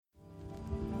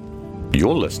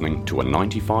You're listening to a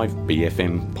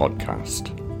 95BFM podcast.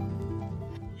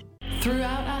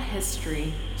 Throughout our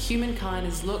history, humankind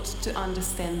has looked to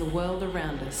understand the world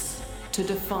around us, to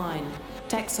define,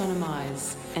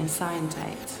 taxonomize, and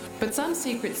scientate. But some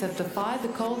secrets have defied the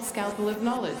cold scalpel of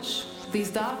knowledge.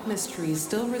 These dark mysteries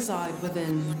still reside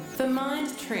within the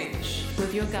Mind Trench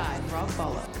with your guide, Rob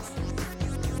Bollix.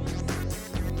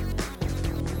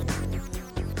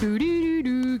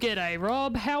 G'day,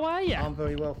 Rob. How are you? I'm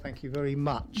very well, thank you very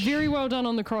much. Very well done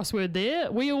on the crossword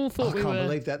there. We all thought we were... I can't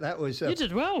believe that. That was... You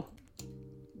did well.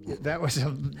 That was... I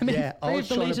mean, yeah, I was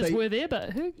the trying letters to be... were there,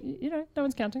 but who? No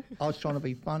one's counting. I was trying to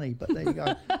be funny, but there you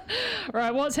go.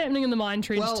 Right, what's happening in the Mind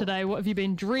Trench today? What have you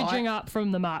been dredging up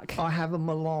from the muck? I have a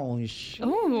melange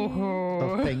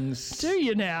of things. Do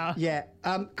you now? Yeah,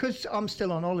 because I'm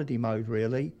still on holiday mode,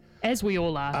 really. As we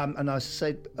all are. And I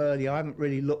said earlier, I haven't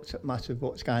really looked at much of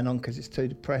what's going on because it's too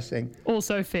depressing.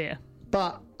 Also fair.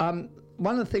 But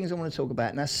one of the things I want to talk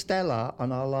about, now Stella,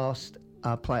 on our last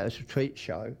Players Retreat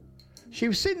show, she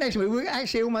was sitting next to me. We were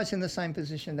actually almost in the same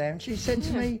position there. And she said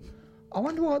to me, I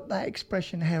wonder what that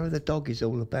expression, hair of the dog, is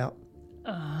all about.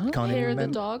 Hair of the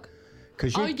dog?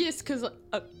 Oh, yes, because...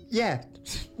 yeah,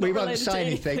 we won't say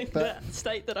anything, but... The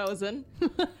state that I was in.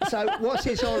 So what's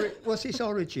its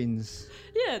origins?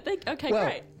 Yeah,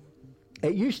 great.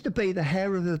 It used to be the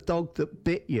hair of the dog that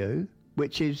bit you,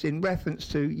 which is in reference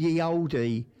to ye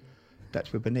olde,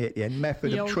 that's with an E at the end,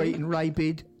 method of treating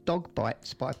rabid dog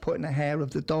bites by putting the hair of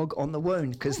the dog on the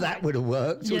wound, because that would have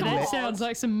worked, Yeah, wouldn't that it? sounds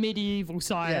like some medieval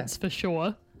science for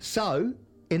sure. So,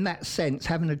 in that sense,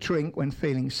 having a drink when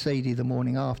feeling seedy the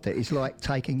morning after is like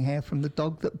taking hair from the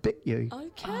dog that bit you.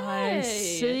 Okay. I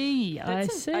see.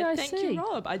 Thank you,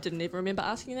 Rob. I didn't ever remember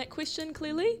asking that question,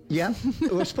 clearly. Yeah.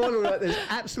 Well, spoiler alert, there's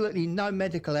absolutely no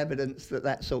medical evidence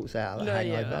that sorts out a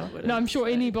hangover. No, I'm sure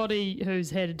anybody who's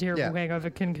had a terrible hangover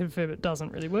can confirm it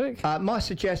doesn't really work. My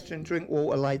suggestion, drink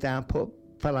water, lay down, put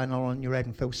Fellow on your head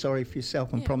and feel sorry for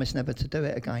yourself and promise never to do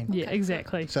it again. Yeah,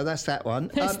 exactly. So that's that one.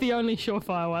 That's the only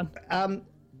surefire one.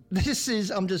 This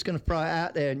is, I'm just going to throw it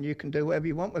out there and you can do whatever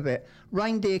you want with it.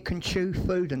 Reindeer can chew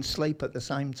food and sleep at the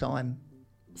same time.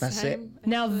 That's it.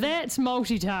 Now that's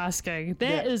multitasking.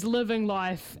 That is living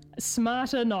life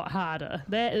smarter, not harder.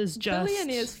 That is just...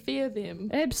 Billionaires fear them.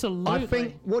 Absolutely. I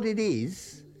think what it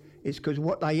is because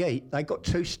what they eat, they got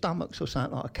two stomachs or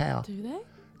something like a cow. Do they?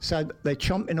 So they're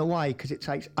chomping away because it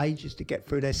takes ages to get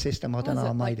through their system. I don't know,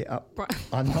 I made it up.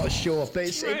 I'm not sure, but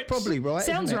it's probably right.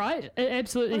 Sounds right. It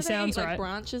absolutely sounds right. Like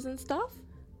branches and stuff?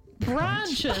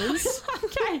 Branches?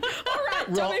 Okay, all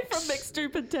right. Tell me from next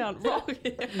stupid town.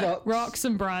 Rocks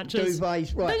and branches.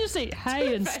 Duvets, right. They just eat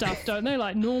hay and stuff, don't they?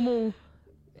 Like normal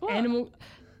animal.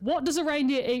 What does a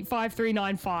reindeer eat?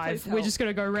 5395. We're just going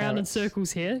to go round in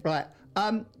circles here. Right.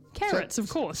 Carrots,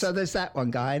 of course. So there's that one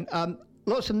going.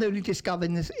 Lots of newly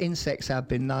discovered insects have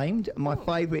been named. My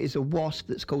favourite is a wasp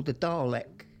that's called the Dalek.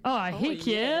 Oh, heck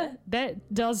yeah.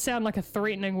 That does sound like a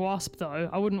threatening wasp, though.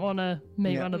 I wouldn't want to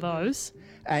meet one of those.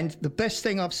 And the best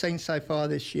thing I've seen so far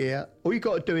this year, all you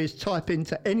got to do is type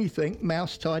into anything,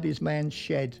 mouse tidies man's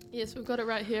shed. Yes, we've got it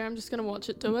right here. I'm just going to watch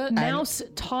it do it. Mouse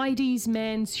tidies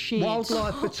man's shed.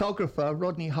 Wildlife photographer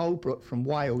Rodney Holbrook from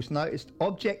Wales noticed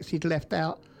objects he'd left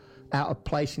out of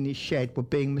place in his shed were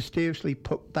being mysteriously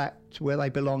put back to where they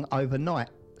belong overnight.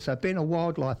 So being a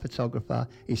wildlife photographer,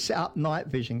 he set up night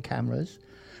vision cameras.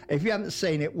 If you haven't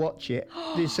seen it, watch it.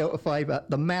 Do yourself a favour.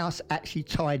 The mouse actually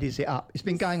tidies it up. It's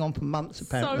been going on for months,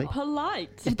 apparently. So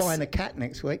polite. He's buying a cat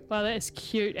next week. Well, that's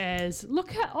cute as...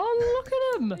 Look at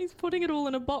him. He's putting it all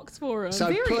in a box for him. So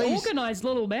very organised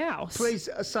little mouse. Please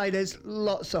say there's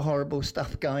lots of horrible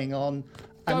stuff going on.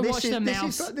 Go watch the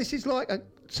mouse. This is like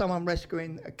someone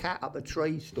rescuing a cat up a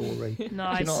tree story.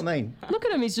 Nice. Do you know what I mean? Look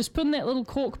at him. He's just putting that little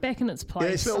cork back in its place.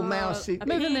 Yeah, this little mouse.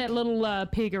 Moving that little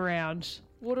peg around.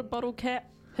 Water bottle cat.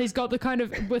 He's got the kind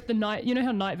of, with the night, you know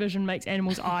how night vision makes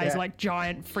animals' eyes like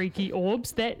giant freaky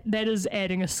orbs? That is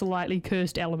adding a slightly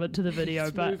cursed element to the video.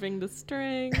 He's moving the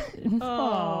string.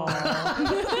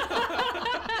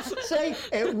 See,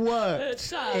 it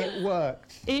worked. It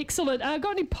worked. Excellent.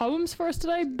 Got any poems for us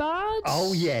today, Bart?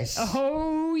 Oh, yes.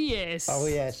 Oh, yes. Oh,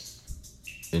 yes.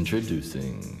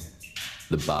 Introducing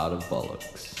the Bard of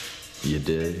Bollix. You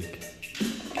dig?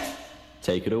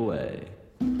 Take it away.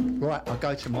 Right, I'll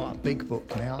go to my big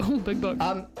book now. Oh, big book.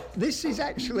 This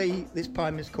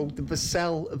poem is called The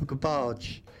Vassal of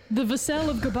Garbage. The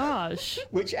Vassal of Garbage.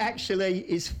 Which actually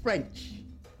is French.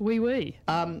 Oui.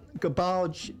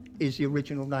 Garbage is the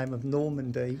original name of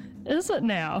Normandy. Is it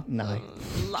now? No.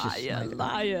 Liar.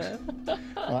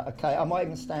 Right, okay, I might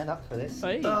even stand up for this.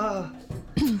 Hey.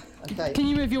 Okay. Can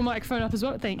you move your microphone up as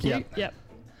well? Thank you. Yep.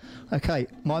 Okay,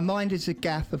 my mind is a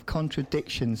gaff of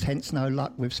contradictions, hence no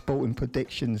luck with sporting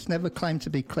predictions. Never claim to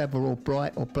be clever or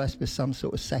bright or blessed with some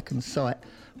sort of second sight.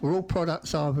 We're all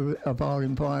products of our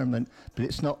environment, but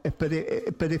it's not. But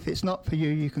if it's not for you,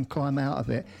 you can climb out of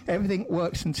it. Everything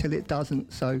works until it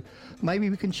doesn't. So maybe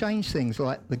we can change things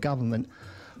like the government.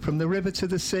 From the river to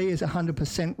the sea is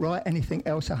 100% right. Anything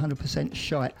else 100%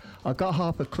 shite. I got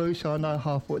half a clue, so I know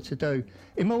half what to do.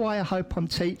 In my way, I hope I'm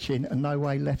teaching, and no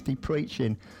way lefty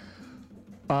preaching.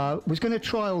 Was going to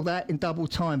try all that in double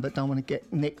time, but don't want to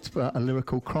get nicked for a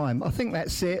lyrical crime. I think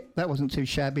that's it. That wasn't too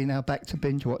shabby. Now back to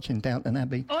binge watching Downton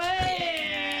Abbey.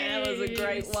 That was a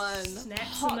great one.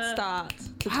 Hot start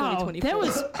to 2024. That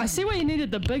was. I see why you needed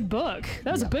the big book.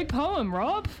 That was a big poem,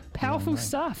 Rob. Powerful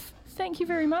stuff. Thank you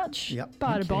very much,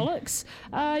 Barda Bollix.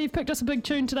 You've picked us a big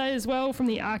tune today as well from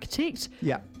The Architect.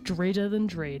 Yeah. Dreader Than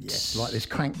Dread. Yes. Right, let's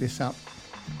crank this up.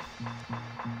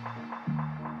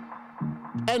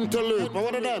 Interlude.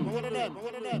 What are them?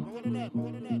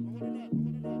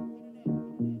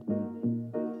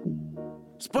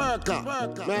 Spurker.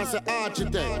 Man, I say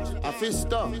Architect. A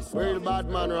fister. Real bad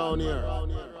man around here.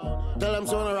 Tell them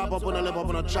so when I wrap up on a lip up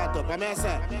on a chat up. I mean, I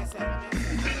say.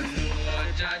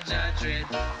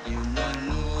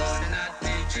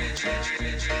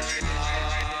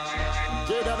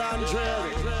 Dreader than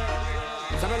dread.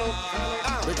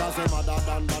 Because they're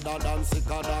madder than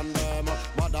sicker than them.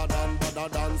 Madder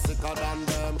than sicker than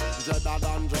them. Dreader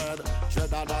than dread.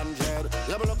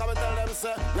 Yeah, but look at me tell them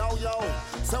say, yo.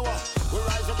 Say what? We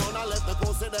rise up on and let the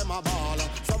pussy them a ball.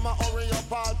 Some a hurry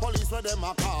up all police where them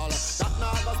a call. That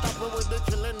now go stop me with the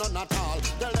killing none at all.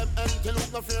 Tell them empty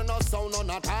look no fear no sound none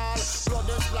at all. Blood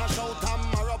is splash out and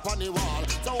mark up on the wall.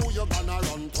 So who you gonna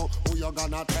run to? Who you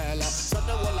gonna tell? So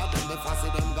the whole of them, the fussy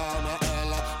them gonna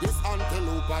hell. This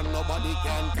antelope and nobody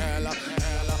can tell.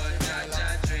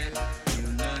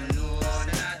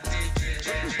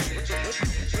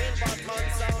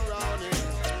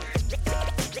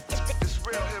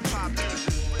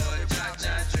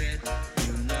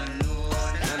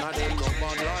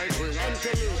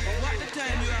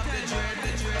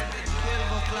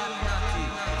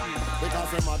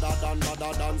 Because they're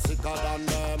madder than sicker than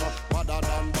them. Madder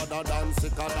than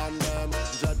sicker than them.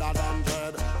 Dreader than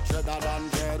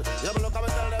dread. Yeah, but look at me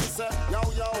tell them say, yo.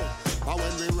 And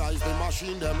when we rise the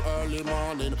machine them early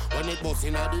morning, when it bust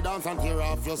in at the dance and tear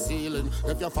off your ceiling.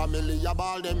 If your family you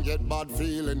ball them get bad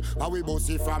feeling. And we bust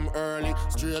it from early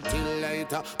straight till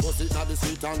later. Bust it at the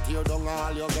street and tear down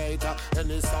all your gate.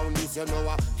 Any sound is you know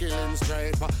a killing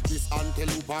straight. This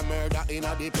antelope a murder in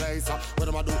a the place. What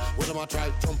them a do? What them a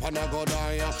try? Jump and a go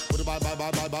die. What them bye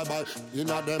in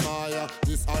a them eye.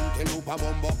 This antelope a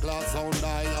bumbo class sound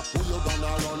die. Who you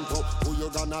gonna run to? Who you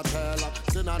gonna tell?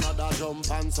 Send another jump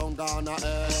and sound gonna tell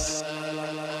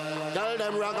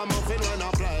them ragamuffin when I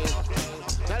play.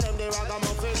 Tell them the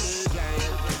ragamuffin DJ.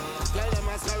 Tell them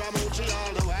I Scaramucci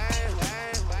all the way.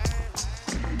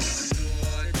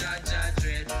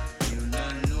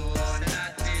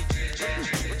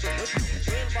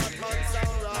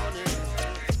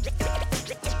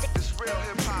 It's real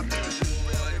hip-hop music.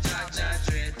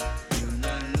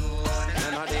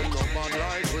 And I didn't know bad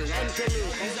like we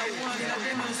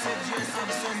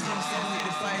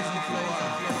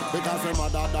because they're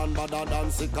madder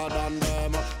than sicker than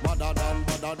them. Madder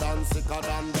than sicker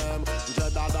than them.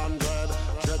 Dreader than dread.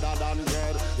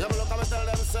 Yeah, but look at me tell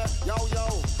them say, yo.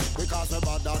 Because they're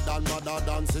madder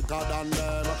than sicker than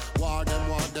them. War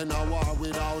them a war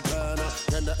without them.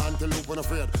 Then the antelope when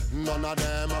afraid, none of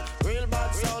them. Real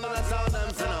bad sound and that's all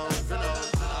them for now.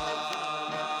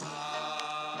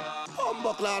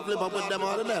 Humbuckler flip up with them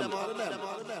all of them.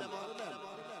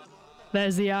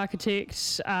 There's The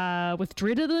Architect with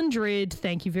Dreader Than Dread.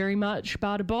 Thank you very much,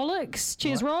 Barda Bollix.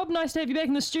 Cheers, Rob. Nice to have you back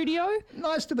in the studio.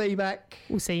 Nice to be back.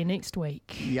 We'll see you next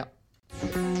week. Yep.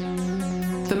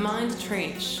 The Mind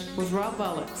Trench with Rob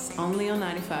Bollix, only on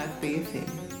 95 BFM.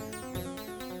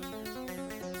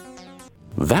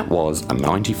 That was a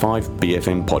 95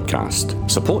 BFM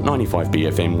podcast. Support 95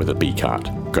 BFM with a B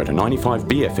card. Go to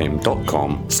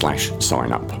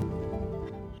 95bfm.com/sign up.